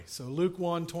So Luke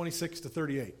 1, 26 to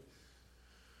 38.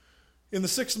 In the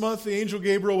 6th month, the angel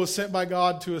Gabriel was sent by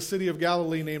God to a city of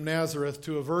Galilee named Nazareth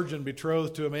to a virgin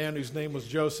betrothed to a man whose name was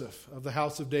Joseph, of the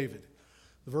house of David.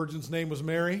 The virgin's name was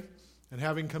Mary, and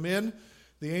having come in,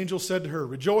 the angel said to her,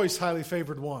 "Rejoice, highly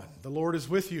favored one. The Lord is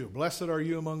with you. Blessed are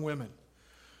you among women."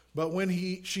 But when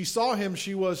she saw him,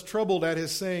 she was troubled at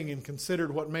his saying and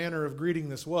considered what manner of greeting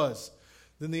this was.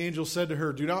 Then the angel said to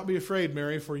her, "Do not be afraid,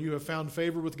 Mary, for you have found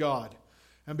favor with God.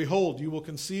 And behold, you will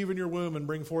conceive in your womb and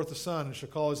bring forth a son, and shall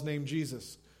call his name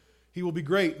Jesus. He will be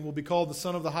great and will be called the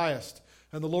Son of the Highest.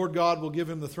 And the Lord God will give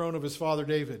him the throne of his father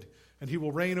David. And he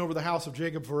will reign over the house of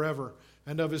Jacob forever,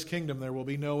 and of his kingdom there will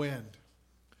be no end."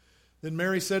 Then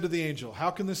Mary said to the angel,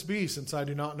 "How can this be, since I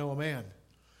do not know a man?"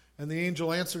 And the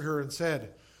angel answered her and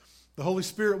said, "The Holy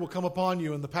Spirit will come upon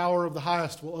you, and the power of the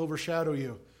Highest will overshadow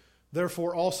you.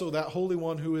 Therefore also that Holy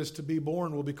One who is to be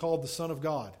born will be called the Son of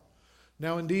God.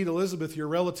 Now indeed Elizabeth, your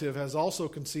relative, has also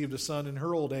conceived a son in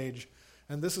her old age,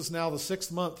 and this is now the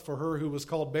 6th month for her who was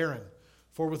called barren.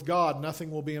 For with God nothing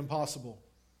will be impossible."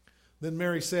 Then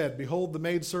Mary said, "Behold the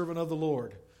maidservant of the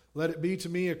Lord. Let it be to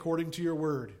me according to your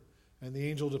word." And the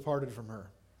angel departed from her.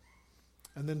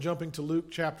 And then jumping to Luke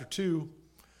chapter 2,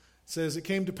 it says, "It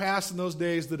came to pass in those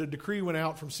days that a decree went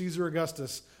out from Caesar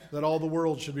Augustus that all the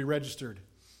world should be registered.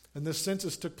 And this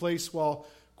census took place while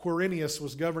Quirinius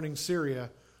was governing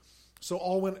Syria. So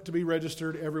all went to be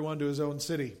registered, everyone to his own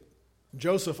city.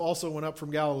 Joseph also went up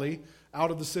from Galilee,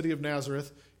 out of the city of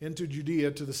Nazareth, into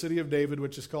Judea to the city of David,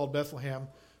 which is called Bethlehem,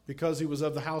 because he was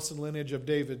of the house and lineage of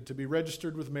David, to be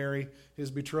registered with Mary, his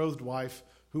betrothed wife,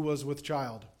 who was with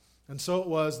child. And so it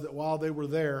was that while they were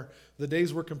there, the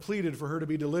days were completed for her to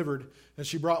be delivered, and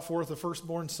she brought forth a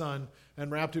firstborn son,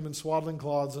 and wrapped him in swaddling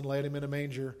cloths, and laid him in a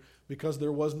manger, because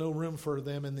there was no room for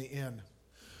them in the inn.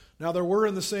 Now there were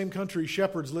in the same country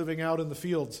shepherds living out in the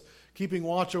fields, keeping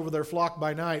watch over their flock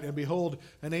by night. And behold,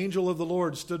 an angel of the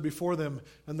Lord stood before them,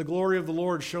 and the glory of the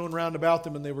Lord shone round about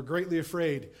them, and they were greatly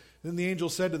afraid. Then the angel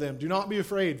said to them, "Do not be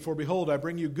afraid, for behold, I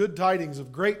bring you good tidings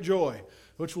of great joy,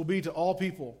 which will be to all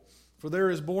people. For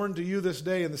there is born to you this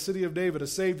day in the city of David a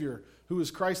Savior, who is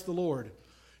Christ the Lord.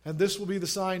 And this will be the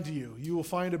sign to you. You will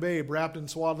find a babe wrapped in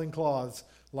swaddling cloths,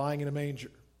 lying in a manger."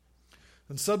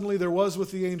 And suddenly there was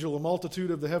with the angel a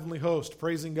multitude of the heavenly host,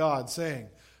 praising God, saying,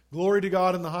 "Glory to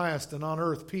God in the highest, and on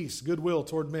earth peace, goodwill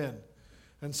toward men."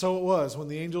 And so it was, when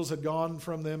the angels had gone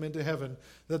from them into heaven,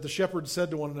 that the shepherds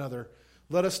said to one another,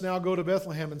 "Let us now go to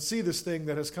Bethlehem and see this thing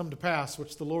that has come to pass,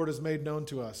 which the Lord has made known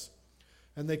to us."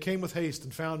 And they came with haste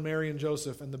and found Mary and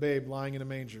Joseph and the babe lying in a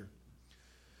manger.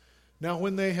 Now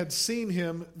when they had seen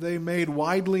him, they made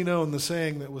widely known the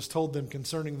saying that was told them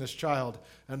concerning this child.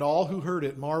 And all who heard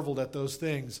it marveled at those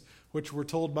things which were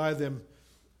told by them,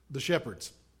 the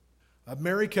shepherds.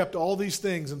 Mary kept all these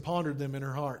things and pondered them in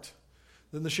her heart.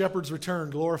 Then the shepherds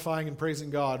returned, glorifying and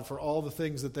praising God for all the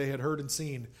things that they had heard and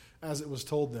seen, as it was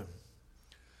told them.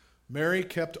 Mary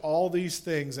kept all these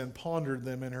things and pondered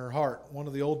them in her heart. One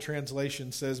of the old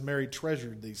translations says Mary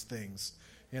treasured these things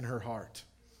in her heart.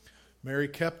 Mary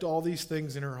kept all these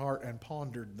things in her heart and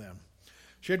pondered them.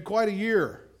 She had quite a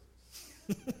year.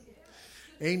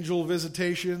 Angel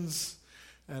visitations,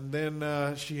 and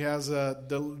then she has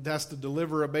to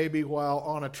deliver a baby while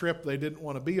on a trip they didn't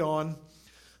want to be on.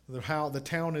 The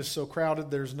town is so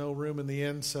crowded, there's no room in the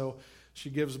inn, so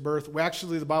she gives birth. Well,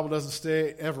 actually, the Bible doesn't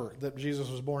say ever that Jesus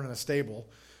was born in a stable.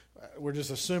 We're just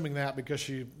assuming that because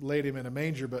she laid him in a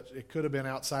manger, but it could have been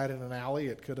outside in an alley.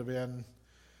 It could have been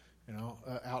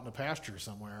out in a pasture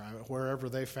somewhere, wherever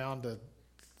they found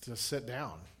to sit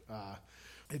down.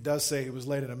 It does say he was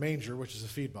laid in a manger, which is a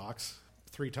feed box,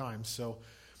 3 times, so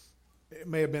it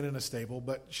may have been in a stable.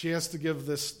 But she has to give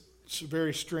this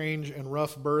very strange and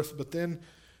rough birth, but then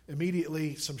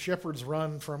immediately some shepherds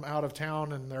run from out of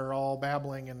town, and they're all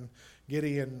babbling and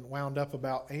giddy and wound up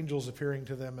about angels appearing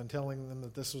to them and telling them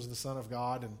that this was the Son of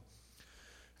God.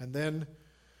 And then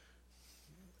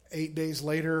 8 days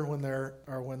later, when they're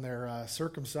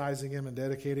circumcising him and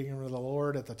dedicating him to the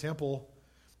Lord at the temple,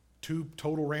 2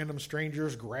 total random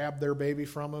strangers grab their baby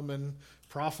from him and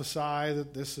prophesy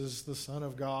that this is the Son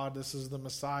of God, this is the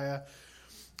Messiah,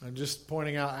 and just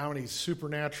pointing out how many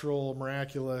supernatural,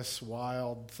 miraculous,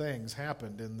 wild things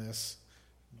happened in this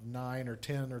 9 or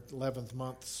 10 or 11th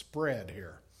month spread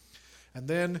here. And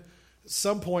then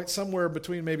some point, somewhere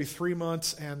between maybe 3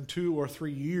 months and 2 or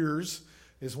 3 years,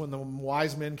 is when the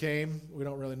wise men came. We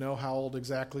don't really know how old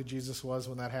exactly Jesus was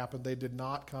when that happened. They did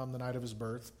not come the night of his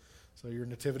birth. So your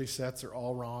nativity sets are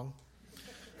all wrong.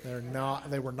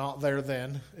 They were not there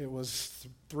then. It was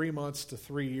 3 months to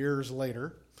 3 years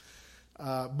later.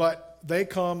 But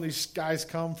these guys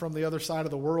come from the other side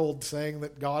of the world saying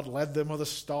that God led them with a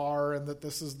star and that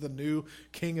this is the new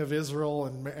king of Israel,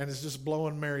 and it's just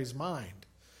blowing Mary's mind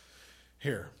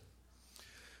here.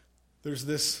 There's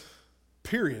this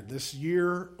period, this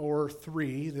year or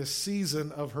three, this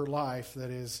season of her life that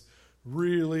is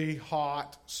really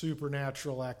hot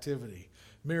supernatural activity.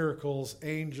 Miracles,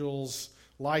 angels,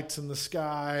 lights in the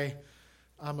sky.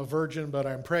 I'm a virgin, but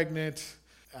I'm pregnant.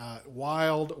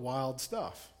 Wild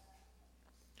stuff.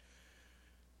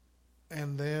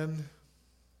 And then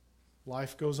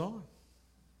life goes on.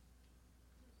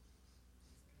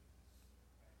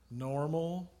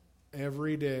 Normal,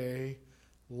 everyday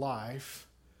life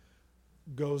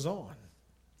goes on.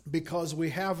 Because we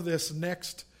have this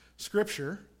next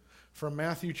scripture from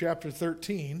Matthew chapter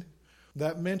 13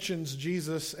 that mentions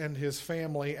Jesus and his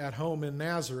family at home in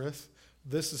Nazareth.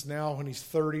 This is now when he's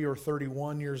 30 or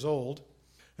 31 years old.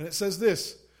 And it says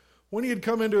this: when he had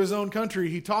come into his own country,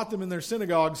 he taught them in their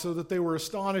synagogue, so that they were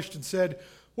astonished and said,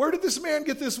 "Where did this man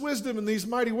get this wisdom and these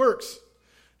mighty works?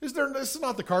 This is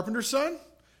not the carpenter's son?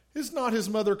 Is not his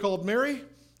mother called Mary?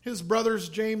 His brothers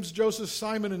James, Joseph,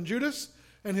 Simon, and Judas,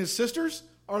 and his sisters,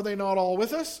 are they not all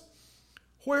with us?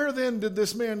 Where then did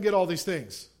this man get all these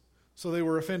things?" So they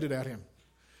were offended at him.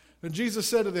 And Jesus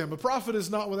said to them, "A prophet is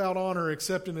not without honor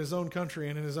except in his own country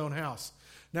and in his own house."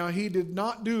 Now he did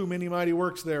not do many mighty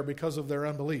works there because of their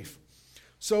unbelief.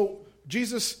 So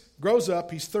Jesus grows up.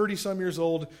 He's 30-some years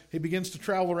old. He begins to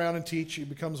travel around and teach. He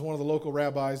becomes one of the local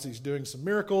rabbis. He's doing some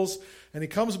miracles. And he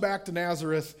comes back to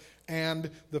Nazareth, and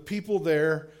the people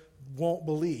there won't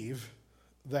believe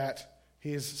that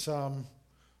he's some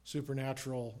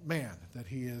supernatural man, that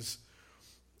he is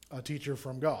a teacher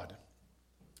from God.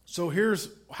 So here's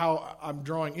how I'm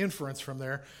drawing inference from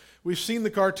there. We've seen the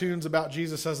cartoons about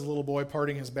Jesus as a little boy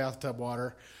parting his bathtub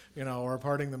water, or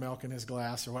parting the milk in his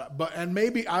glass, or what. And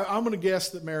maybe I'm going to guess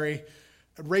that Mary,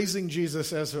 raising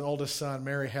Jesus as her oldest son,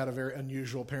 Mary had a very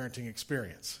unusual parenting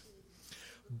experience.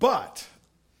 But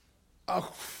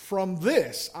from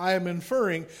this, I am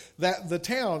inferring that the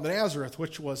town, Nazareth,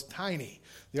 which was tiny,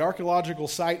 the archaeological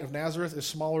site of Nazareth is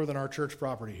smaller than our church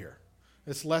property here.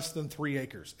 It's less than 3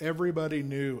 acres. Everybody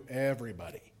knew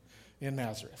everybody in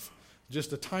Nazareth.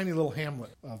 Just a tiny little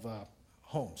hamlet of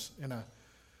homes in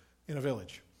a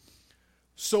village.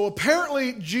 So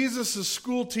apparently Jesus'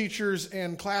 school teachers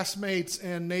and classmates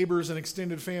and neighbors and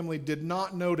extended family did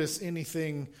not notice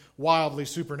anything wildly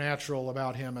supernatural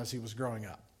about him as he was growing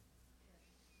up.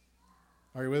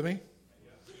 Are you with me?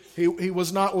 He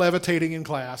was not levitating in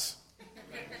class.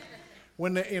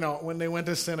 When they went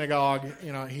to synagogue,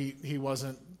 he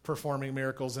wasn't performing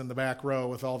miracles in the back row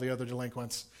with all the other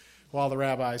delinquents while the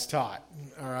rabbis taught.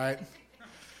 All right?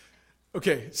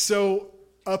 Okay, so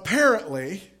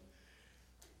apparently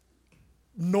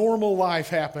normal life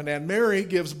happened, and Mary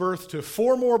gives birth to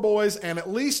 4 more boys and at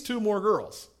least 2 more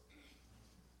girls.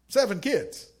 7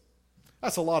 kids.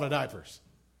 That's a lot of diapers.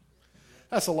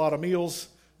 That's a lot of meals.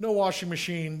 No washing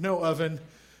machine, no oven.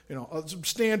 A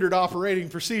standard operating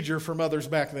procedure for mothers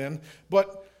back then.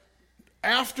 But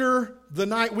after the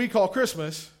night we call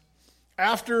Christmas,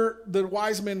 after the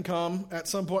wise men come at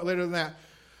some point later than that,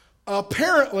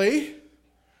 apparently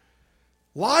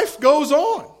life goes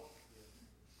on.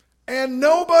 And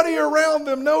nobody around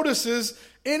them notices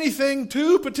anything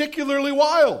too particularly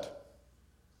wild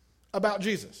about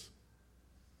Jesus.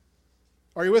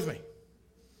 Are you with me?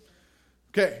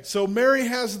 Okay, so Mary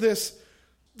has this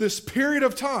period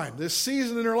of time, this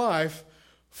season in her life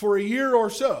for a year or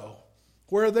so,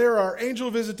 where there are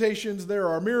angel visitations, there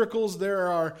are miracles, there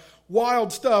are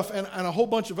wild stuff, and a whole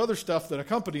bunch of other stuff that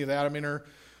accompany that. I mean,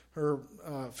 her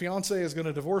fiance is going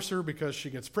to divorce her because she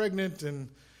gets pregnant, and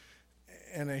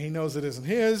he knows it isn't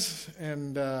his,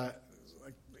 and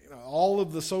all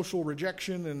of the social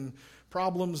rejection and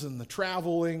problems and the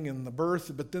traveling and the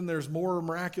birth. But then there's more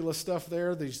miraculous stuff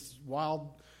there. These wound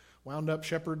up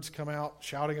shepherds come out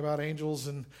shouting about angels,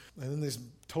 and then these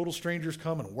total strangers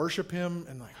come and worship him,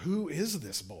 and who is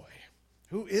this boy?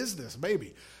 Who is this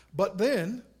baby? But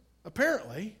then,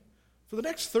 apparently, for the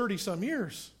next 30-some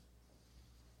years,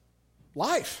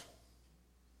 life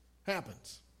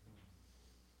happens.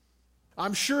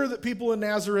 I'm sure that people in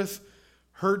Nazareth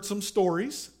heard some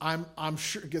stories. I'm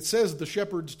sure it says the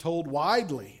shepherds told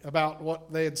widely about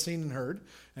what they had seen and heard,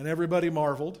 and everybody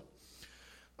marveled.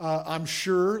 I'm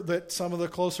sure that some of the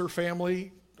closer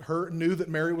family knew that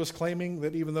Mary was claiming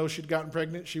that even though she'd gotten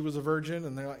pregnant, she was a virgin,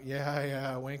 and they're like,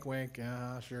 yeah, wink, wink,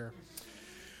 yeah, sure.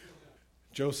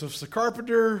 Joseph's a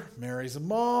carpenter, Mary's a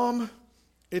mom.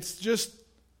 It's just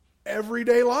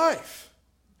everyday life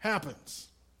happens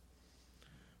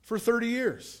for 30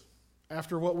 years.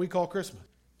 after what we call Christmas.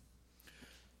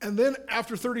 And then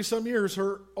after 30-some years,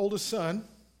 her oldest son,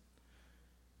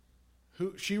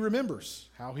 who she remembers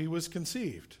how he was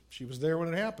conceived. She was there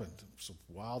when it happened. It's a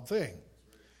wild thing.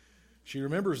 She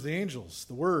remembers the angels,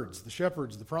 the words, the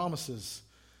shepherds, the promises,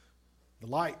 the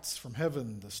lights from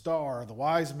heaven, the star, the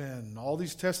wise men, all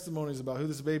these testimonies about who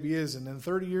this baby is. And then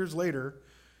 30 years later,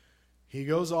 he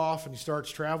goes off and he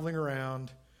starts traveling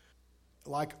around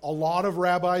like a lot of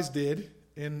rabbis did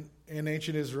in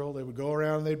ancient Israel. They would go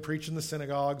around and they'd preach in the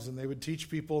synagogues and they would teach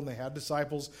people and they had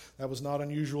disciples. That was not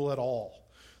unusual at all.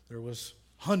 There was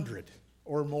 100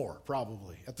 or more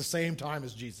probably at the same time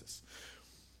as Jesus.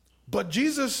 But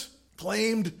Jesus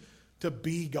claimed to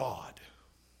be God.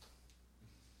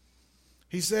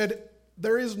 He said,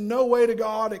 there is no way to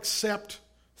God except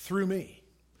through me.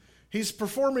 He's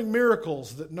performing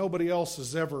miracles that nobody else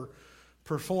has ever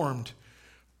performed.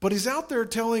 But he's out there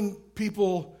telling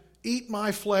people, eat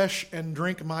my flesh and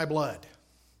drink my blood.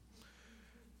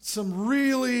 Some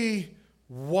really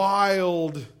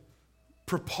wild,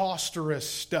 preposterous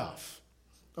stuff.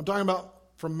 I'm talking about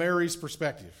from Mary's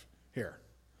perspective here.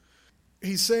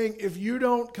 He's saying, if you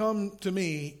don't come to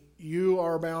me, you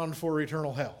are bound for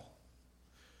eternal hell.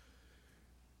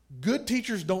 Good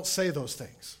teachers don't say those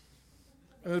things.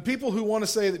 The people who want to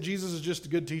say that Jesus is just a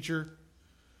good teacher,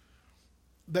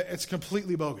 it's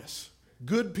completely bogus.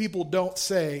 Good people don't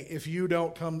say, if you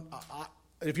don't come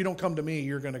to me,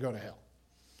 you're going to go to hell.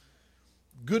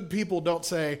 Good people don't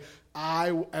say,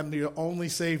 I am the only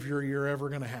Savior you're ever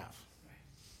going to have.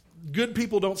 Good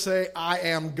people don't say, I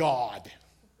am God.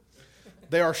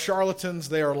 They are charlatans,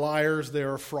 they are liars, they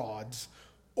are frauds,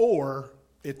 or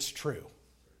it's true.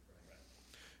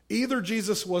 Either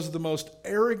Jesus was the most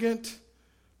arrogant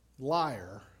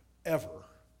liar ever,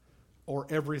 or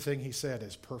everything he said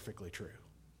is perfectly true.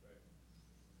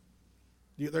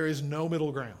 There is no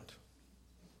middle ground.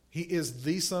 He is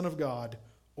the Son of God,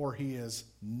 or he is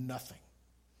nothing.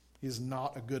 He is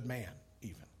not a good man,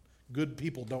 even. Good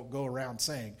people don't go around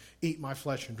saying, eat my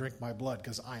flesh and drink my blood,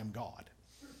 because I am God.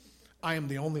 I am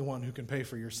the only one who can pay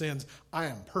for your sins. I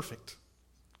am perfect.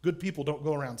 Good people don't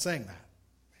go around saying that.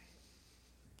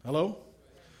 Hello?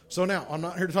 So now, I'm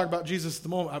not here to talk about Jesus at the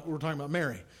moment. We're talking about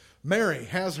Mary. Mary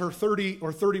has her 30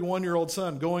 or 31-year-old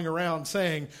son going around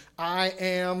saying, I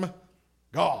am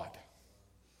God.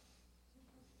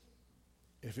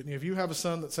 If any of you have a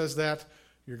son that says that,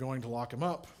 you're going to lock him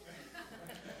up.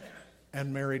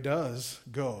 And Mary does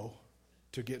go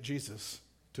to get Jesus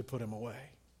to put him away.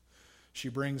 She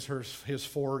brings his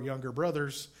 4 younger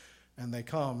brothers, and they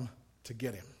come to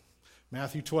get him.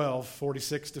 Matthew 12,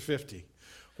 46 to 50.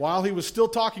 While he was still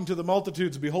talking to the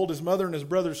multitudes, behold, his mother and his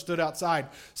brothers stood outside,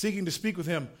 seeking to speak with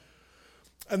him.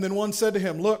 And then one said to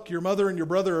him, look, your mother and your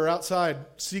brother are outside,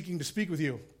 seeking to speak with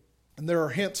you. And there are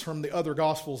hints from the other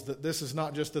Gospels that this is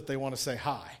not just that they want to say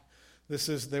hi. This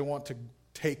is they want to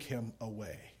take him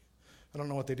away. I don't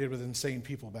know what they did with insane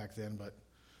people back then, but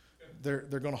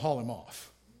they're going to haul him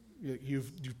off.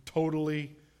 You've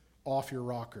totally off your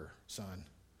rocker, son.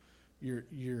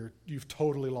 You've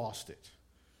totally lost it.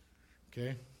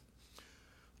 Okay?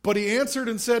 But he answered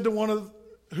and said to one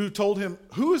who told him,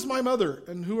 who is my mother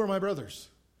and who are my brothers?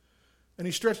 And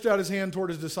he stretched out his hand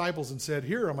toward his disciples and said,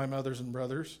 here are my mothers and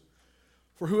brothers.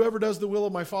 For whoever does the will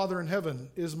of my Father in heaven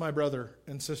is my brother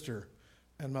and sister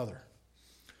and mother.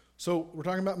 So we're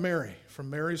talking about Mary.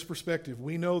 From Mary's perspective,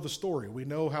 we know the story. We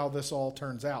know how this all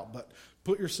turns out. But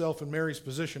put yourself in Mary's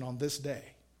position on this day.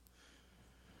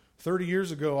 30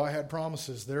 years ago, I had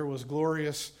promises. There was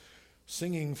glorious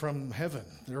singing from heaven.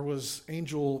 There was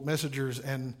angel messengers,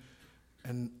 and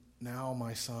now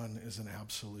my son is an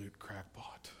absolute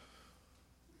crackpot.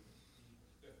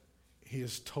 He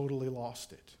has totally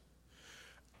lost it.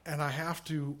 And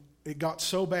it got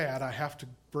so bad, I have to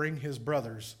bring his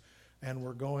brothers, and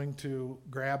we're going to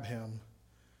grab him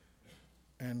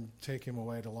and take him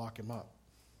away to lock him up.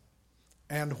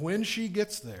 And when she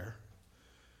gets there,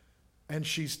 and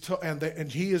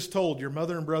he is told, your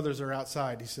mother and brothers are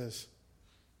outside, he says,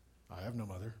 I have no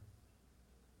mother.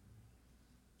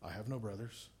 I have no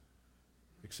brothers,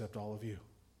 except all of you,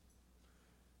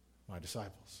 my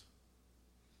disciples.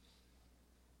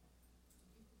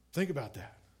 Think about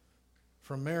that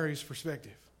from Mary's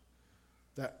perspective,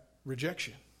 that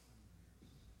rejection.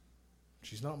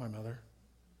 She's not my mother.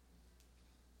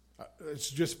 It's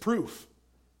just proof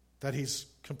that he's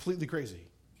completely crazy.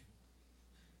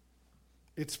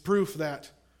 It's proof that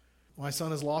my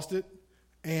son has lost it,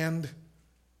 and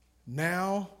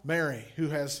now Mary, who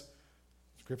has,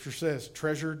 Scripture says,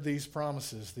 treasured these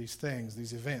promises, these things,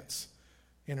 these events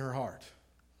in her heart.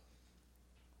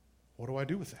 What do I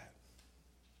do with that?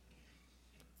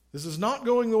 This is not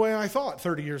going the way I thought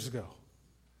 30 years ago.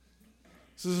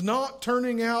 This is not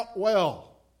turning out well.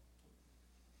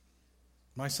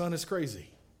 My son is crazy,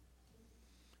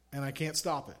 and I can't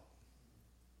stop it.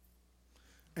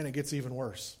 And it gets even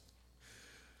worse.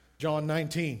 John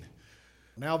 19.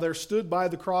 Now there stood by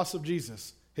the cross of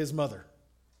Jesus his mother.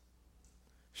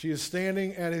 She is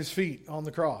standing at his feet on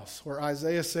the cross, where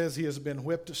Isaiah says he has been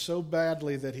whipped so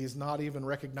badly that he's not even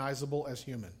recognizable as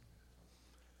human.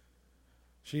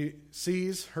 She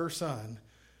sees her son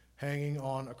hanging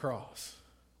on a cross,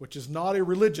 which is not a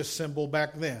religious symbol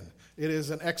back then. It is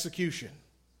an execution.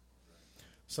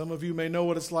 Some of you may know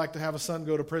what it's like to have a son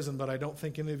go to prison, but I don't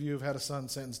think any of you have had a son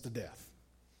sentenced to death.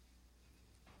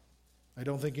 I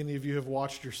don't think any of you have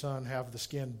watched your son have the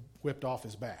skin whipped off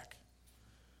his back.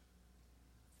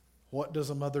 What does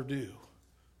a mother do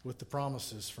with the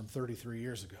promises from 33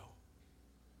 years ago?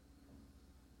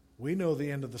 We know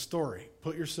the end of the story.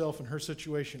 Put yourself in her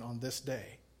situation on this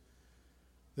day.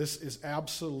 This is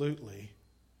absolutely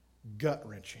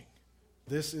gut-wrenching.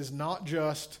 This is not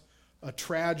just a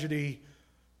tragedy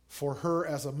for her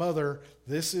as a mother.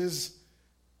 This is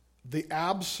the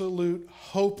absolute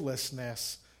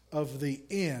hopelessness of the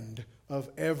end of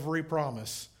every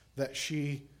promise that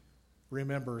she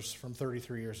remembers from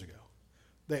 33 years ago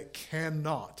that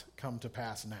cannot come to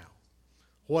pass now.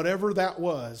 Whatever that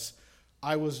was,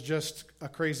 I was just a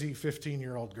crazy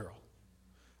 15-year-old girl.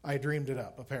 I dreamed it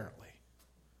up, apparently.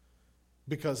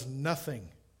 Because nothing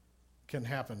can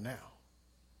happen now.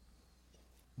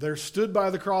 There stood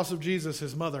by the cross of Jesus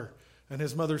his mother and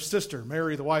his mother's sister,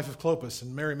 Mary, the wife of Clopas,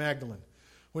 and Mary Magdalene.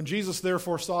 When Jesus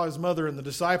therefore saw his mother and the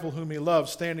disciple whom he loved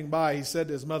standing by, he said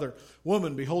to his mother,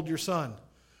 "Woman, behold your son."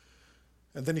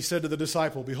 And then he said to the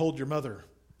disciple, "Behold your mother."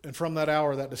 And from that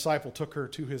hour, that disciple took her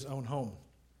to his own home.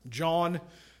 John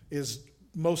is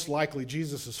most likely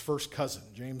Jesus' first cousin.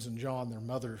 James and John, their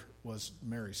mother was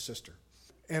Mary's sister.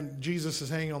 And Jesus is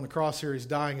hanging on the cross here. He's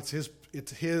dying. It's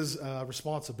his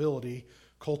responsibility,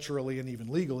 culturally and even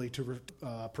legally, to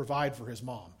provide for his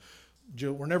mom.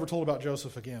 We're never told about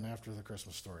Joseph again after the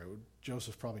Christmas story.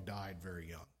 Joseph probably died very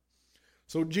young.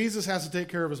 So Jesus has to take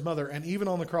care of his mother, and even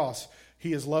on the cross,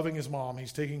 he is loving his mom.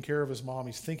 He's taking care of his mom.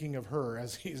 He's thinking of her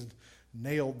as he's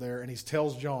nailed there, and he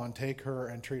tells John, "Take her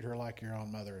and treat her like your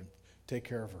own mother and take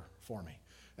care of her for me."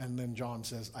 And then John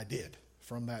says, "I did.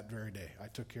 From that very day, I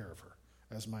took care of her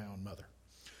as my own mother."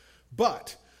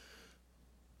 But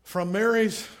from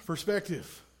Mary's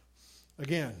perspective,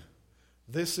 again,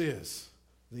 this is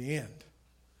the end.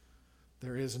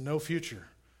 There is no future.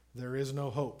 There is no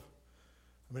hope.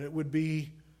 I mean, it would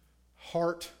be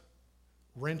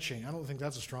heart-wrenching. I don't think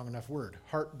that's a strong enough word.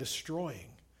 Heart-destroying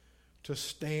to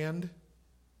stand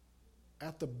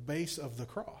at the base of the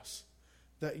cross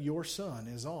that your son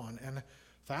is on. And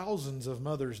thousands of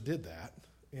mothers did that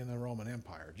in the Roman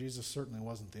Empire. Jesus certainly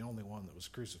wasn't the only one that was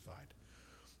crucified.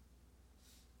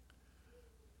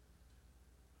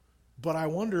 But I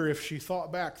wonder if she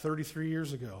thought back 33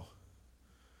 years ago.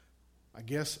 I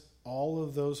guess all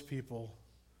of those people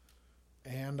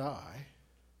and I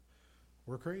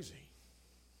were crazy.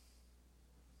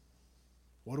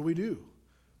 What do we do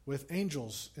with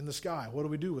angels in the sky? What do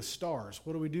we do with stars?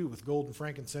 What do we do with gold and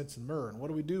frankincense and myrrh? And what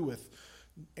do we do with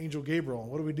Angel Gabriel?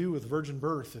 And what do we do with virgin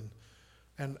birth?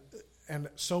 And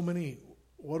so many.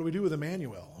 What do we do with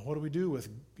Emmanuel? What do we do with,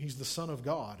 he's the Son of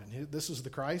God, and this is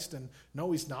the Christ? And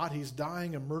no, he's not. He's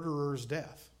dying a murderer's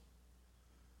death.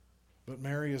 But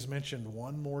Mary is mentioned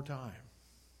one more time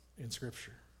in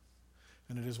Scripture.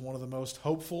 And it is one of the most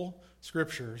hopeful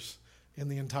scriptures in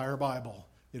the entire Bible.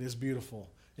 It is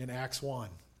beautiful. In Acts 1.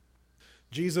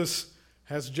 Jesus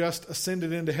has just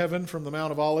ascended into heaven from the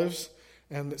Mount of Olives.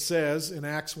 And it says in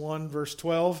Acts 1 verse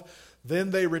 12,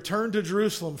 "Then they returned to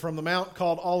Jerusalem from the mount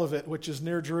called Olivet, which is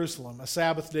near Jerusalem, a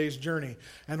Sabbath day's journey.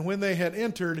 And when they had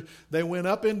entered, they went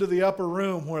up into the upper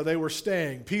room where they were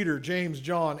staying. Peter, James,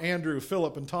 John, Andrew,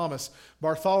 Philip, and Thomas,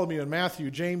 Bartholomew and Matthew,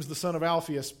 James the son of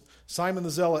Alphaeus, Simon the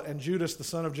Zealot, and Judas the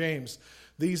son of James.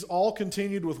 These all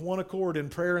continued with one accord in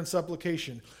prayer and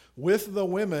supplication with the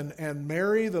women and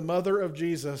Mary, the mother of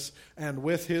Jesus, and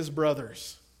with his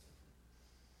brothers."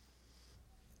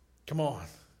 Come on.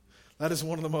 That is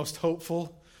one of the most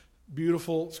hopeful,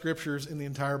 beautiful scriptures in the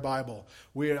entire Bible.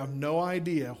 We have no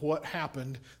idea what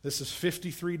happened. This is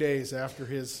 53 days after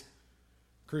his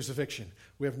crucifixion.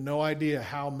 We have no idea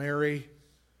how Mary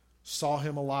saw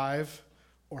him alive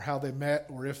or how they met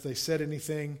or if they said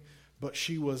anything, but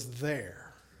she was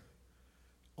there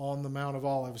on the Mount of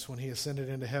Olives when he ascended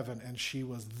into heaven, and she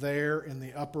was there in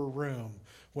the upper room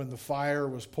when the fire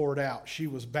was poured out. She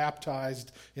was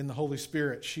baptized in the Holy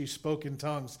Spirit. She spoke in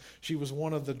tongues. She was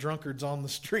one of the drunkards on the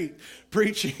street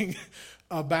preaching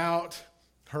about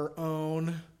her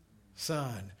own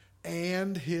son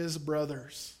and his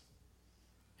brothers.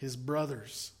 His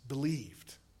brothers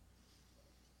believed.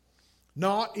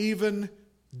 Not even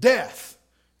death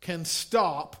can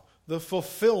stop the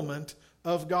fulfillment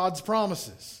of God's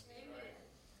promises.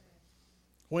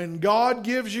 When God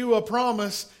gives you a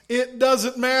promise, it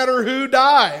doesn't matter who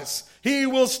dies. He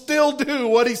will still do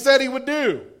what He said He would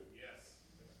do. Yes.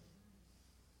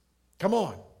 Come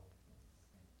on.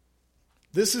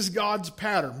 This is God's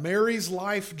pattern. Mary's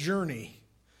life journey,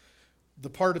 the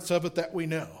parts of it that we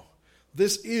know.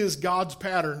 This is God's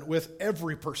pattern with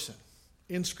every person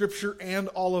in Scripture and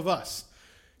all of us.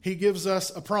 He gives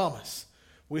us a promise.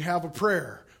 We have a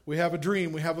prayer. We have a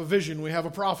dream. We have a vision. We have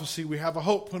a prophecy. We have a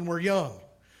hope when we're young.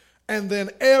 And then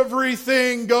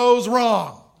everything goes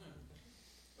wrong.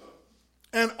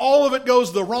 And all of it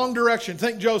goes the wrong direction.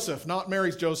 Think Joseph, not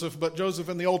Mary's Joseph, but Joseph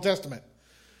in the Old Testament.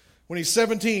 When he's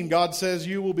 17, God says,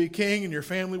 you will be king and your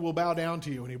family will bow down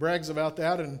to you. And he brags about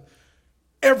that, and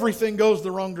everything goes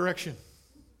the wrong direction.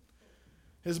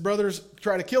 His brothers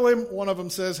try to kill him. One of them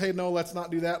says, hey, no, let's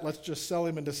not do that. Let's just sell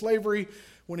him into slavery.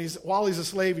 While he's a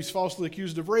slave, he's falsely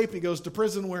accused of rape. He goes to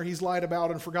prison where he's lied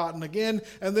about and forgotten again.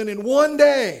 And then in one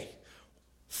day,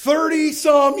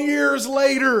 30-some years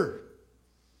later,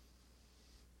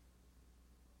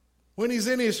 when he's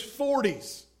in his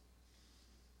 40s,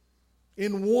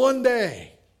 in one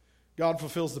day, God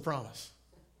fulfills the promise.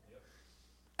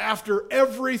 After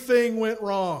everything went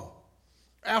wrong,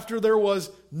 after there was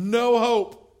no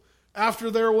hope, after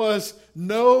there was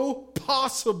no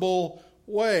possible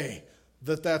way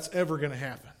that that's ever going to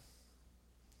happen.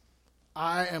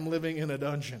 I am living in a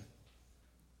dungeon.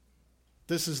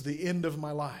 This is the end of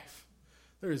my life.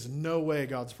 There is no way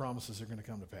God's promises are going to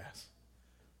come to pass.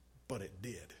 But it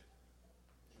did.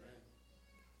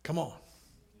 Come on.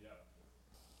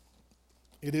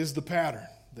 It is the pattern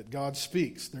that God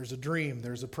speaks. There's a dream.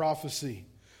 There's a prophecy.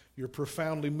 You're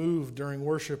profoundly moved during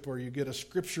worship, or you get a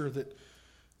scripture that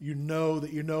you know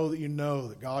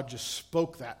that God just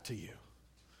spoke that to you.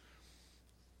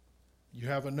 You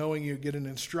have a knowing, you get an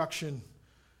instruction.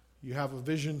 You have a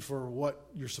vision for what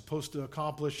you're supposed to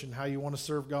accomplish and how you want to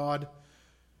serve God.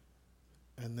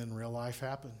 And then real life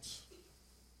happens.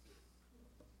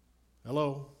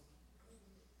 Hello?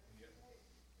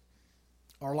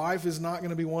 Our life is not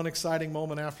going to be one exciting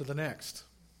moment after the next.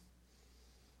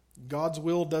 God's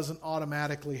will doesn't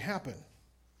automatically happen.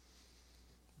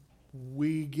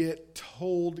 We get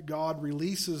told God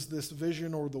releases this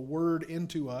vision or the word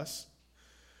into us.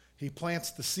 He plants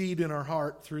the seed in our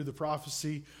heart through the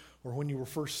prophecy, or when you were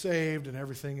first saved and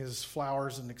everything is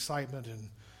flowers and excitement and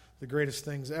the greatest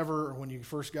things ever, or when you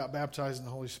first got baptized in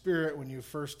the Holy Spirit, when you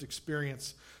first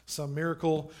experienced some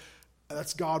miracle.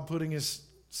 That's God putting His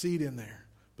seed in there.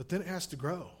 But then it has to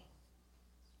grow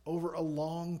over a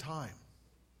long time.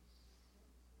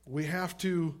 We have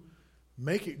to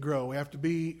make it grow. We have to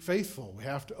be faithful. We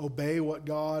have to obey what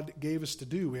God gave us to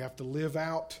do. We have to live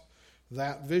out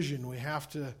that vision. We have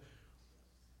to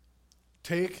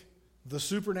take the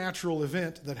supernatural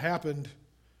event that happened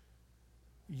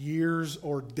years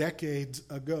or decades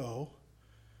ago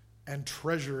and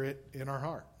treasure it in our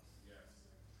heart. Yes.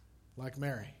 Like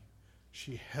Mary.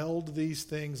 She held these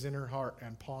things in her heart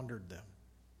and pondered them.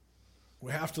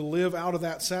 We have to live out of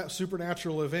that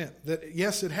supernatural event that,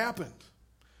 yes, it happened.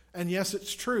 And yes,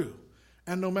 it's true.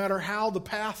 And no matter how the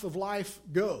path of life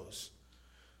goes,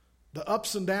 the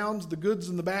ups and downs, the goods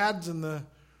and the bads, and the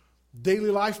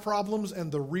daily life problems,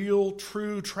 and the real,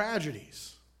 true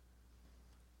tragedies,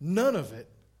 none of it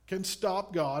can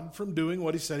stop God from doing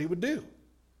what He said He would do.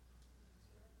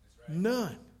 Right.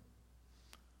 None.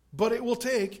 But it will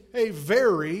take a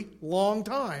very long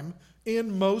time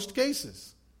in most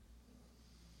cases.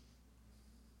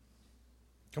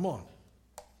 Come on.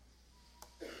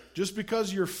 Just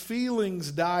because your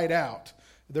feelings died out,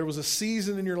 there was a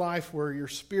season in your life where your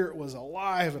spirit was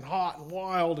alive and hot and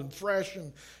wild and fresh,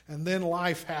 and then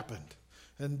life happened.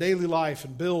 And daily life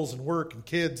and bills and work and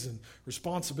kids and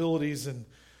responsibilities and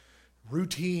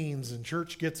routines, and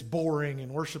church gets boring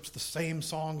and worships the same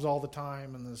songs all the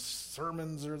time, and the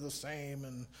sermons are the same,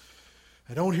 and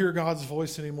I don't hear God's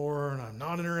voice anymore, and I'm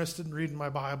not interested in reading my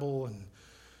Bible, and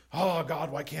oh God,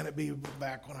 why can't it be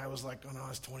back when I was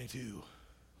 22?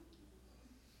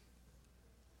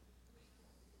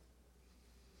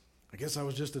 I guess I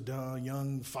was just a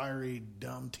young, fiery,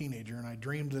 dumb teenager, and I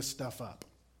dreamed this stuff up.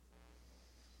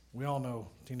 We all know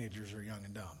teenagers are young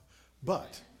and dumb.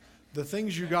 But the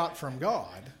things you got from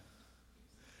God,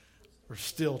 are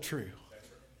still true.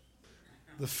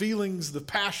 The feelings, the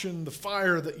passion, the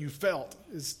fire that you felt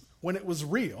is when it was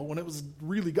real, when it was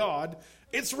really God,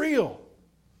 it's real.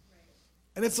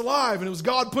 And it's alive, and it was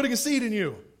God putting a seed in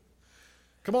you.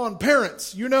 Come on,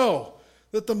 parents, you know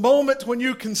that the moment when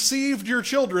you conceived your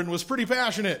children was pretty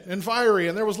passionate and fiery,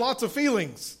 and there was lots of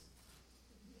feelings.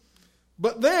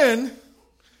 But then,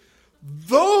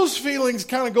 those feelings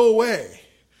kind of go away.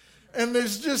 And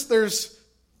there's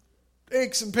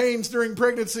aches and pains during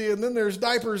pregnancy, and then there's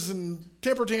diapers and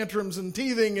temper tantrums and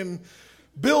teething and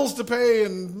bills to pay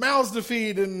and mouths to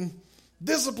feed and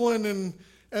discipline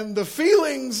and the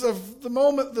feelings of the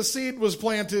moment the seed was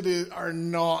planted are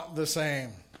not the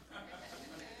same.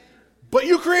 But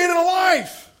you created a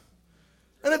life.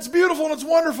 And it's beautiful and it's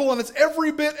wonderful and it's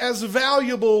every bit as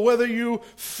valuable whether you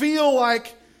feel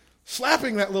like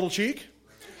slapping that little cheek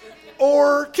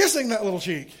or kissing that little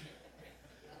cheek.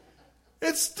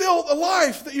 It's still a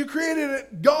life that you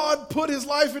created. God put his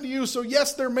life into you. So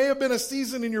yes, there may have been a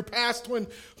season in your past when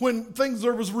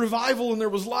there was revival and there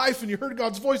was life and you heard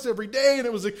God's voice every day and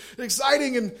it was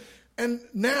exciting. And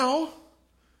now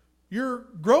you're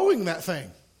growing that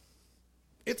thing.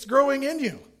 It's growing in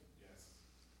you.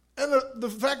 And the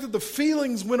fact that the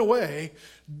feelings went away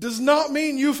does not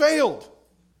mean you failed.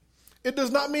 It does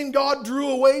not mean God drew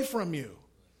away from you.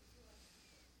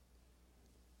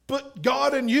 But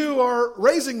God and you are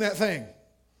raising that thing.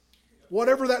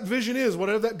 Whatever that vision is,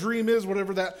 whatever that dream is,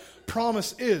 whatever that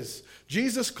promise is.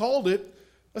 Jesus called it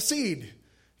a seed.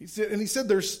 He said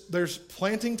there's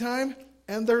planting time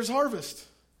and there's harvest.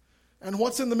 And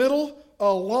what's in the middle?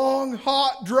 A long,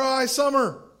 hot, dry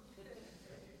summer.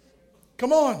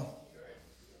 Come on.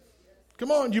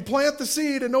 Come on. You plant the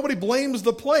seed and nobody blames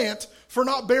the plant for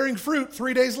not bearing fruit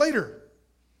 3 days later.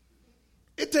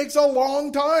 It takes a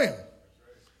long time.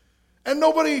 And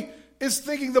nobody is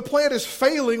thinking the plant is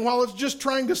failing while it's just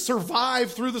trying to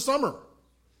survive through the summer.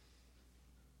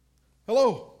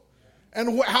 Hello?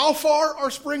 And how far are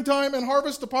springtime and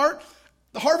harvest apart?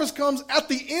 The harvest comes at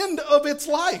the end of its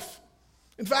life.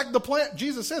 In fact,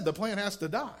 Jesus said the plant has to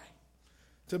die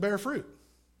to bear fruit.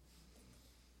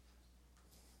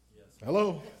 Yes.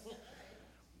 Hello?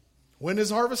 When is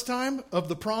harvest time of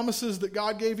the promises that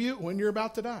God gave you? When you're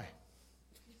about to die.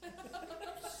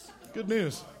 Good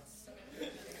news.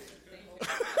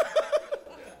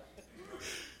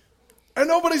 And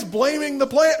nobody's blaming the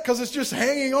plant because it's just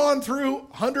hanging on through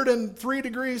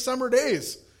 103-degree summer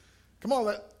days. Come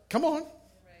on.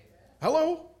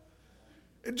 Hello?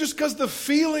 Just because the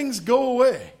feelings go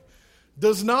away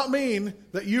does not mean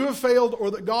that you have failed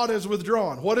or that God has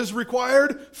withdrawn. What is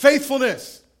required?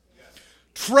 Faithfulness. Yes.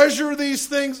 Treasure these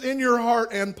things in your heart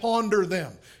and ponder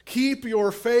them. Keep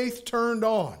your faith turned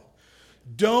on.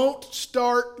 Don't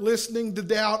start listening to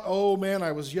doubt. Oh man,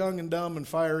 I was young and dumb and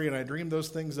fiery and I dreamed those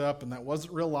things up and that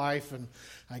wasn't real life and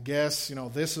I guess,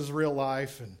 this is real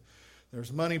life and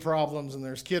there's money problems and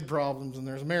there's kid problems and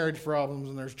there's marriage problems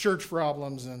and there's church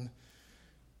problems and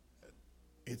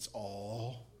it's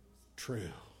all true.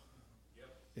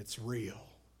 It's real.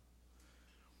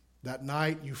 That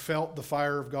night you felt the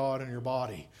fire of God in your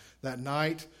body. That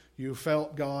night you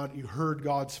felt God, you heard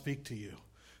God speak to you.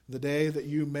 The day that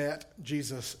you met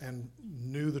Jesus and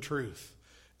knew the truth.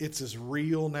 It's as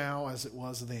real now as it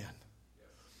was then.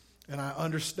 And I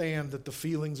understand that the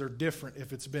feelings are different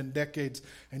if it's been decades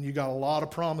and you got a lot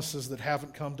of promises that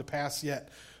haven't come to pass yet.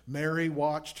 Mary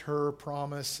watched her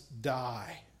promise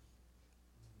die.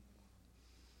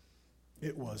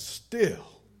 It was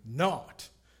still not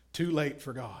too late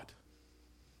for God.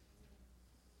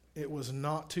 It was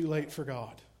not too late for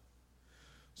God.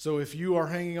 So if you are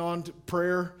hanging on to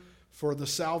prayer for the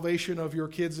salvation of your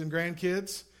kids and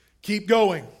grandkids, keep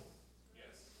going. Yes.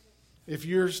 If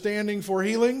you're standing for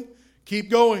healing, keep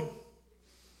going.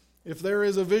 If there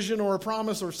is a vision or a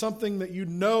promise or something that you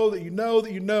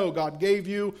know God gave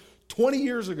you 20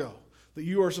 years ago that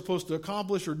you are supposed to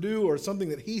accomplish or do, or something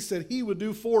that he said he would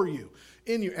do for you,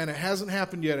 in you, and it hasn't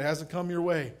happened yet, it hasn't come your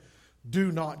way,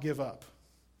 do not give up.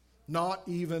 Not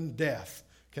even death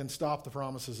can stop the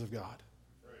promises of God.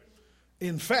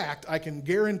 In fact, I can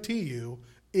guarantee you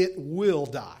it will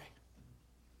die.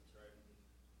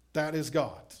 That is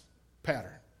God's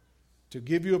pattern. To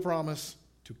give you a promise,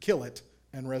 to kill it,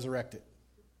 and resurrect it.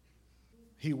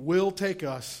 He will take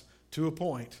us to a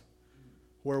point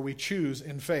where we choose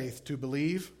in faith to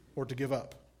believe or to give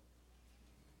up.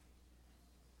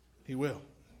 He will.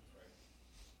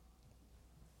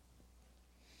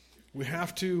 We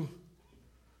have to,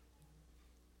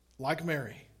 like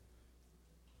Mary,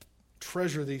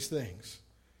 treasure these things.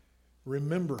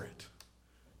 Remember it.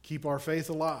 Keep our faith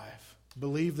alive.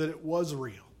 Believe that it was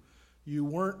real. You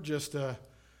weren't just a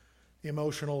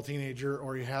emotional teenager,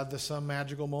 or you had some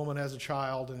magical moment as a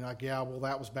child and you're like, yeah, well,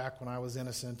 that was back when I was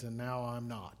innocent and now I'm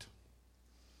not.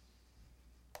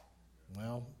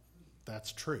 Well,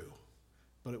 that's true,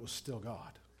 but it was still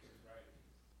God.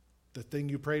 The thing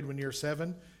you prayed when you're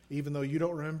 7, even though you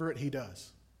don't remember it, he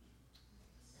does.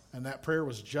 And that prayer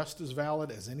was just as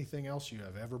valid as anything else you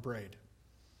have ever prayed.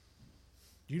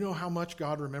 Do you know how much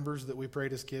God remembers that we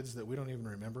prayed as kids that we don't even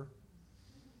remember?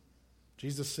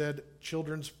 Jesus said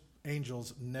children's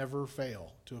angels never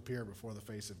fail to appear before the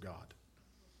face of God.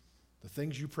 The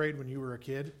things you prayed when you were a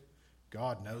kid,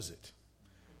 God knows it.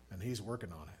 And he's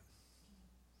working on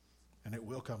it. And it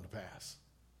will come to pass.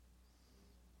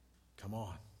 Come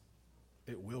on.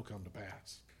 It will come to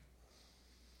pass.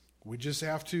 We just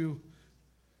have to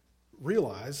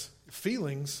realize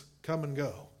feelings come and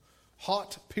go.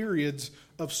 Hot periods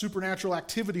of supernatural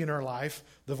activity in our life,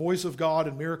 the voice of God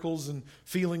and miracles and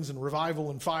feelings and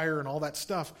revival and fire and all that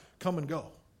stuff come and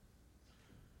go.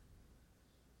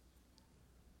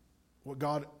 What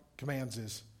God commands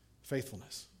is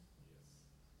faithfulness.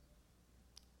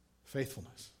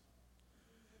 Faithfulness.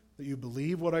 That you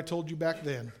believe what I told you back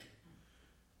then.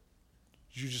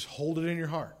 You just hold it in your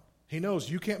heart. He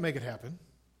knows you can't make it happen.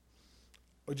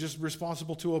 You're just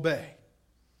responsible to obey.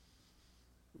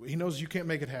 He knows you can't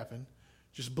make it happen.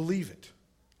 Just believe it.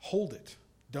 Hold it.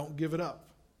 Don't give it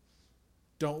up.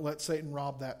 Don't let Satan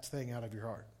rob that thing out of your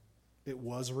heart. It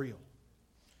was real.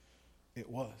 It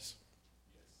was.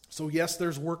 So yes,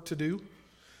 there's work to do.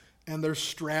 And there's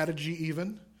strategy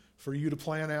even for you to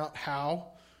plan out how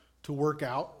to work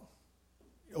out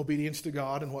obedience to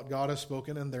God and what God has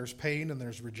spoken. And there's pain and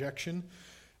there's rejection.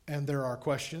 And there are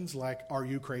questions like, are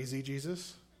you crazy,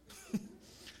 Jesus?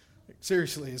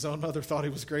 Seriously, his own mother thought he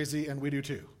was crazy, and we do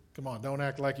too. Come on, don't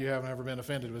act like you haven't ever been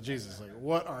offended with Jesus. Like,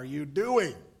 what are you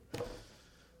doing?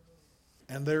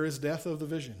 And there is death of the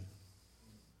vision.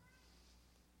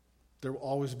 There will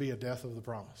always be a death of the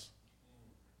promise.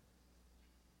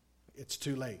 It's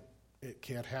too late. It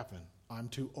can't happen. I'm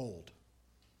too old.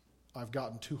 I've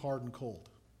gotten too hard and cold.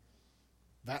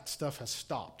 That stuff has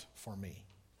stopped for me.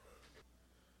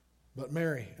 But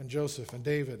Mary and Joseph and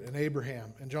David and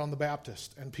Abraham and John the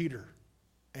Baptist and Peter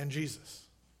and Jesus,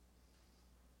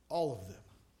 all of them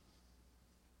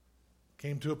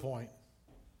came to a point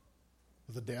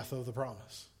with the death of the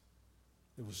promise.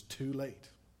 It was too late.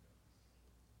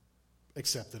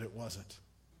 Except that it wasn't.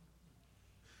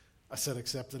 I said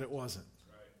except that it wasn't.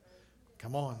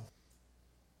 Come on.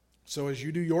 So as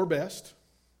you do your best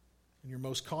in your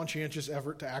most conscientious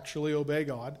effort to actually obey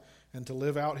God and to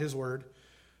live out his word,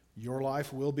 your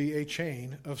life will be a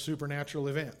chain of supernatural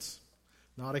events.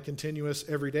 Not a continuous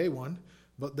everyday one,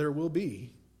 but there will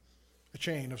be a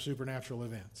chain of supernatural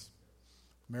events.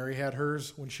 Mary had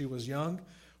hers when she was young,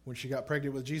 when she got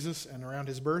pregnant with Jesus and around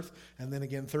his birth, and then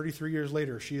again 33 years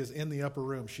later, she is in the upper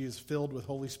room. She is filled with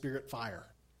Holy Spirit fire.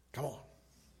 Come on.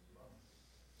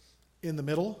 In the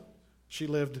middle, she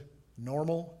lived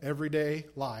normal, everyday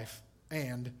life,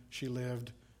 and she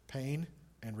lived pain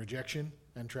and rejection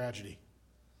and tragedy.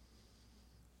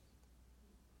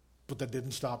 But that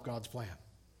didn't stop God's plan.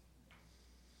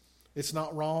 It's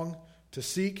not wrong to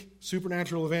seek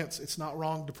supernatural events. It's not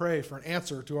wrong to pray for an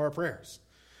answer to our prayers.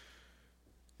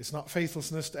 It's not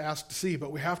faithlessness to ask to see,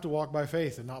 but we have to walk by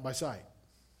faith and not by sight.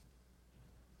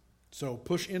 So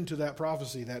push into that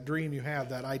prophecy, that dream you had,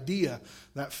 that idea,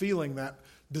 that feeling, that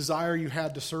desire you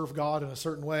had to serve God in a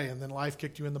certain way, and then life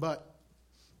kicked you in the butt.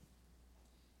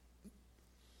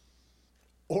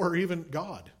 Or even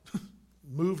God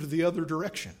moved the other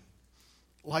direction,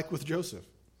 like with Joseph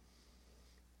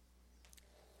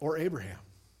or Abraham.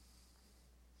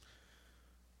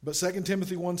 But 2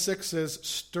 Timothy 1:6 says,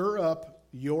 stir up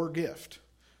your gift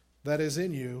that is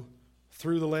in you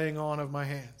through the laying on of my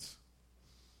hands.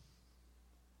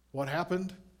 What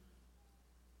happened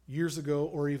years ago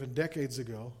or even decades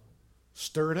ago,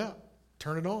 stir it up.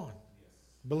 Turn it on.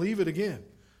 Believe it again.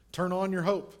 Turn on your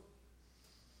hope.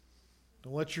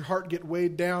 Don't let your heart get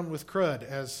weighed down with crud,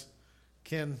 as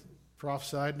Ken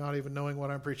prophesied, not even knowing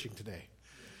what I'm preaching today.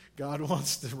 God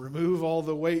wants to remove all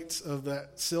the weights of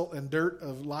that silt and dirt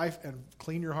of life and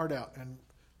clean your heart out and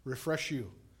refresh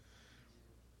you.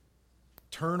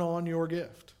 Turn on your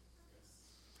gift.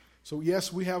 So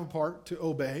yes, we have a part to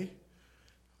obey,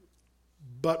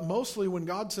 but mostly when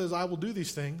God says, I will do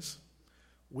these things,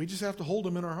 we just have to hold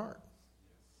them in our heart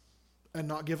and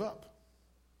not give up.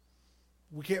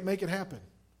 We can't make it happen.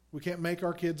 We can't make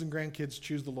our kids and grandkids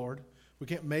choose the Lord. We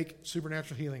can't make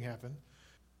supernatural healing happen.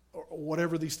 Or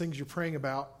whatever these things you're praying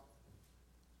about,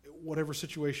 whatever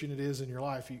situation it is in your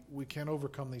life, we can't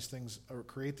overcome these things or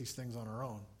create these things on our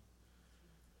own.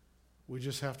 We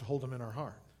just have to hold them in our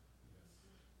heart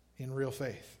in real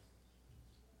faith.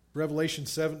 Revelation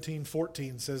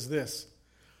 17:14 says this: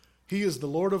 He is the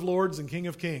Lord of lords and King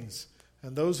of kings,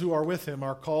 and those who are with him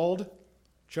are called,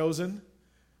 chosen,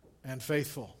 and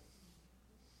faithful.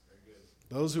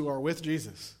 Those who are with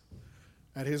Jesus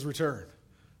at his return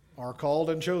are called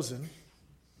and chosen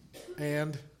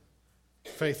and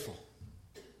faithful.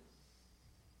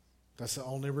 That's the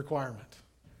only requirement.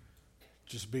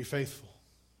 Just be faithful.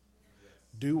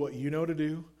 Do what you know to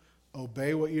do,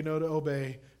 obey what you know to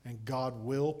obey, and God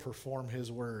will perform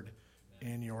his word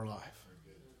in your life,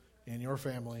 in your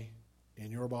family, in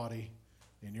your body,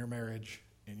 in your marriage,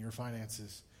 in your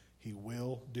finances. He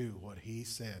will do what he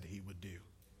said he would do.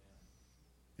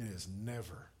 It is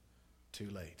never too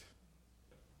late.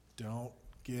 Don't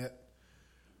get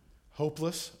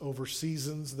hopeless over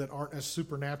seasons that aren't as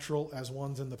supernatural as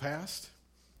ones in the past.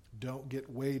 Don't get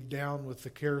weighed down with the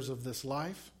cares of this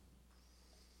life.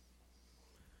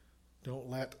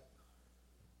 Don't let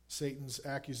Satan's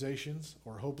accusations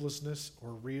or hopelessness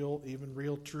or even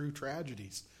real true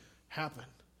tragedies happen.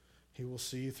 He will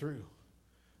see you through.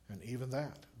 And even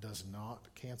that does not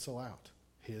cancel out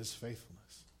his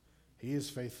faithfulness. He is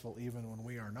faithful even when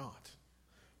we are not.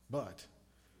 But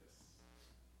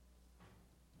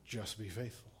just be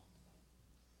faithful.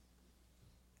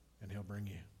 And he'll bring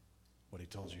you what he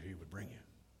told you he would bring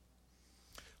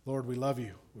you. Lord, we love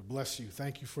you. We bless you.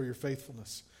 Thank you for your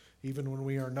faithfulness. Even when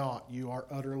we are not, you are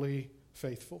utterly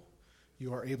faithful.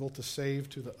 You are able to save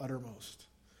to the uttermost.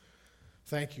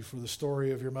 Thank you for the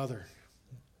story of your mother.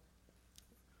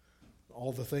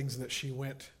 All the things that she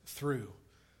went through.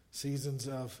 Seasons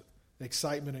of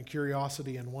excitement and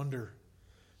curiosity and wonder.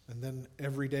 And then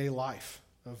everyday life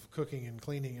of cooking and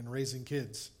cleaning and raising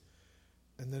kids.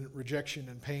 And then rejection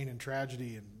and pain and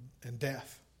tragedy and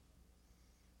death.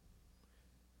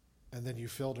 And then you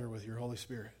filled her with your Holy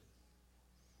Spirit.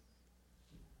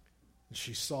 And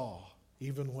she saw,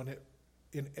 even when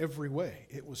in every way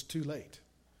it was too late,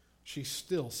 she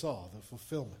still saw the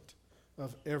fulfillment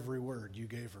of every word you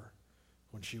gave her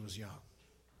when she was young.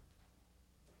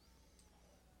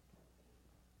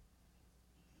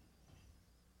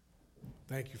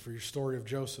 Thank you for your story of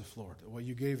Joseph, Lord. What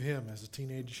you gave him as a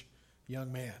teenage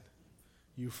young man.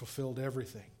 You fulfilled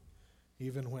everything,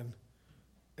 even when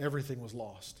everything was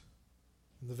lost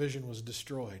and the vision was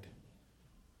destroyed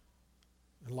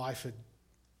and life had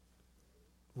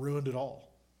ruined it all.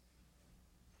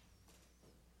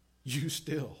 You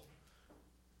still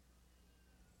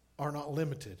are not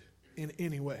limited in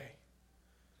any way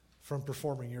from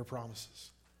performing your promises.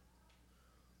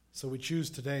 So we choose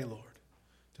today, Lord,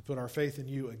 to put our faith in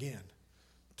you again,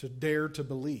 to dare to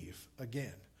believe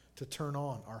again, to turn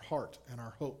on our heart and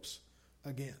our hopes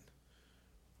again,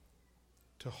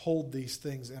 to hold these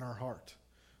things in our heart,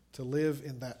 to live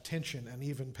in that tension and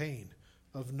even pain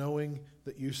of knowing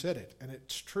that you said it, and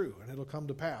it's true, and it'll come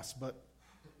to pass, but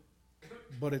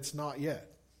it's not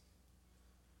yet.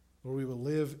 Lord, we will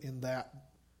live in that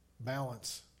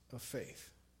balance of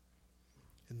faith,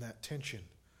 in that tension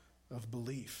of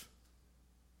belief.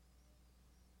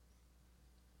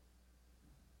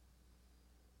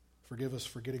 Forgive us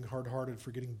for getting hard-hearted,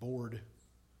 for getting bored,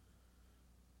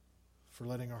 for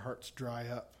letting our hearts dry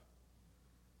up,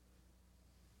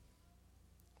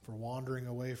 for wandering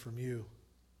away from you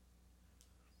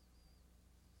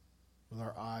with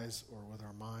our eyes or with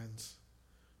our minds,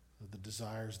 with the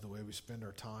desires, the way we spend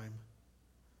our time.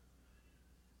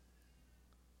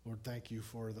 Lord, thank you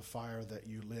for the fire that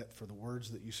you lit, for the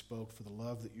words that you spoke, for the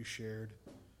love that you shared,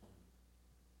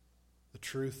 the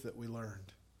truth that we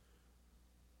learned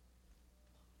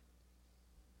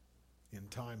in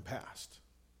time past.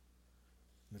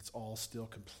 And it's all still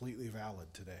completely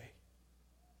valid today.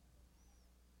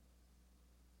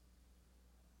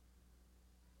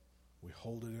 We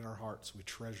hold it in our hearts. We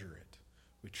treasure it.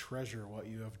 We treasure what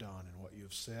you have done and what you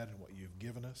have said and what you have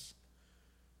given us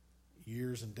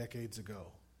years and decades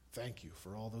ago. Thank you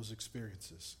for all those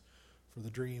experiences, for the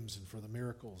dreams and for the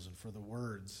miracles and for the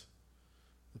words,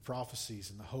 the prophecies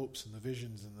and the hopes and the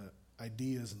visions and the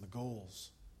ideas and the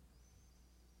goals.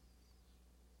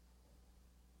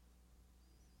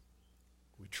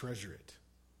 We treasure it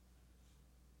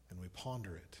and we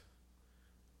ponder it.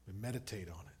 We meditate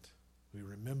on it. We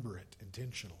remember it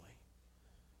intentionally,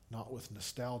 not with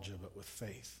nostalgia, but with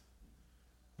faith,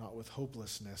 not with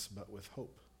hopelessness, but with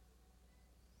hope.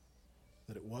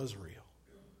 That it was real,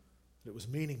 that it was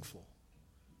meaningful,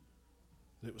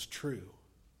 that it was true.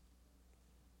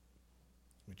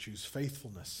 We choose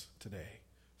faithfulness today,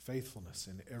 faithfulness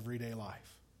in everyday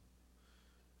life.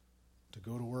 To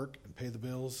go to work and pay the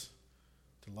bills,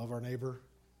 to love our neighbor,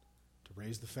 to to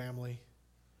raise the family,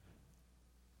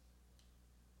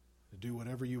 to do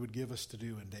whatever you would give us to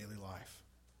do in daily life.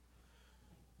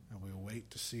 And we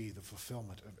wait to see the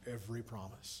fulfillment of every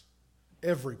promise.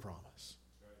 Every promise.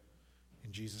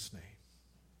 In Jesus' name.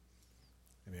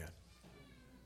 Amen.